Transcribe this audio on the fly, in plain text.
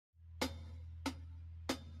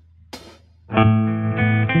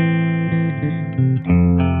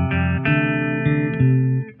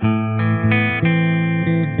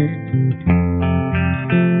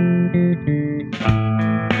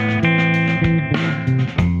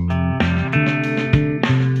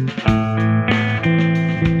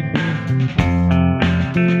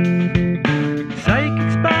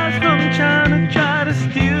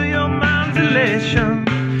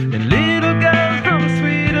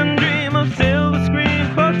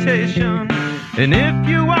And if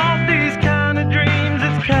you want these kind of dreams,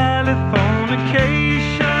 it's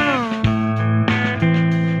Californication.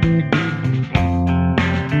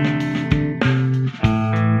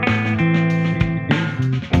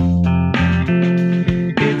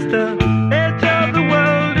 It's the edge of the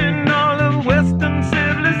world in all of Western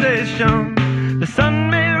civilization. The sun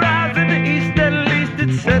may rise in the east, at least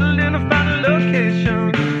it's settled in a final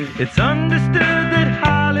location. It's understood that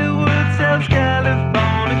Hollywood sells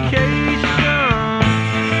Californication.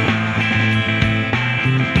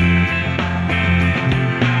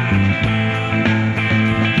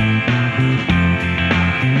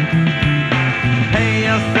 Hey,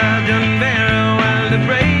 your surgeon very well to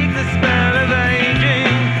break the spell of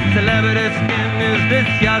aging. Celebrity skin, is this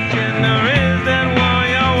your chin or is that war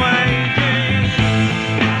you're waging?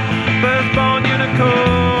 Firstborn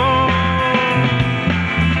unicorn,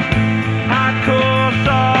 hardcore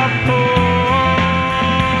softcore.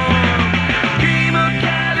 Dream of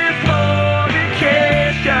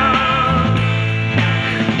Californication.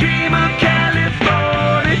 Dream of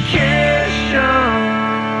Californication.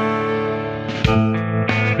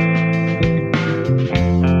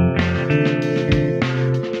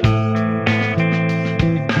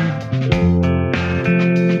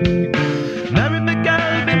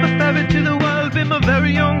 To the world, be my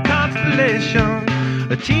very own constellation.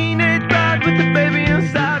 A teenage bride with a baby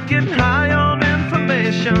inside, getting high on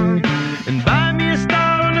information. And buy me a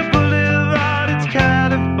star on the boulevard, it's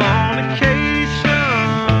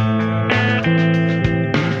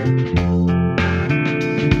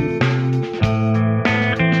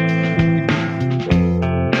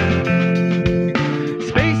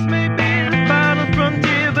Space may be the final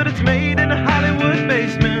frontier, but it's made in a Hollywood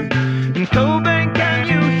basement. In Cobain, can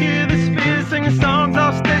you hear the spheres singing songs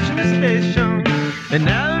off station to station? And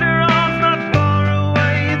Elderon's not far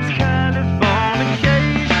away, it's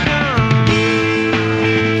Californication.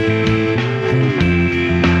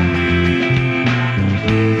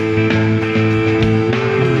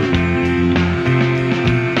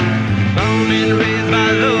 Born and raised by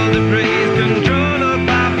those that praise control of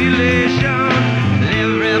population.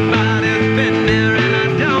 Everybody's been there and I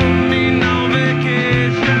don't need no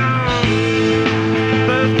vacation.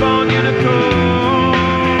 Firstborn unicorn,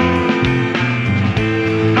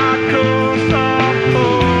 hardcore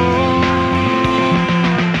softcore.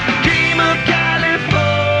 Dream of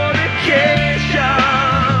Californication.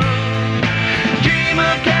 Dream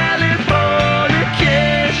of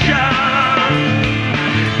Californication.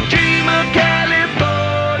 Dream of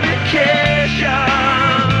Californication.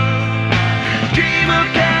 Dream of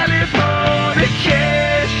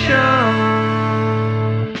Californication.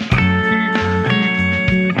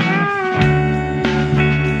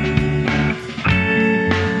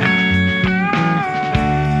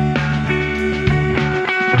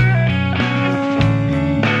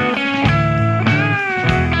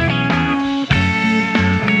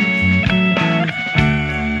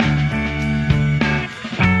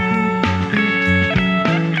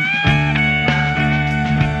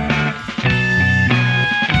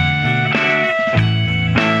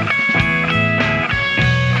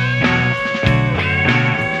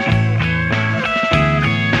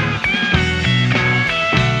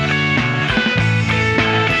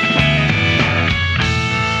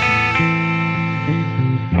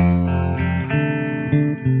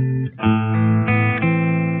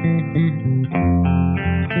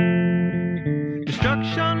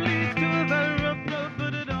 Destruction leads to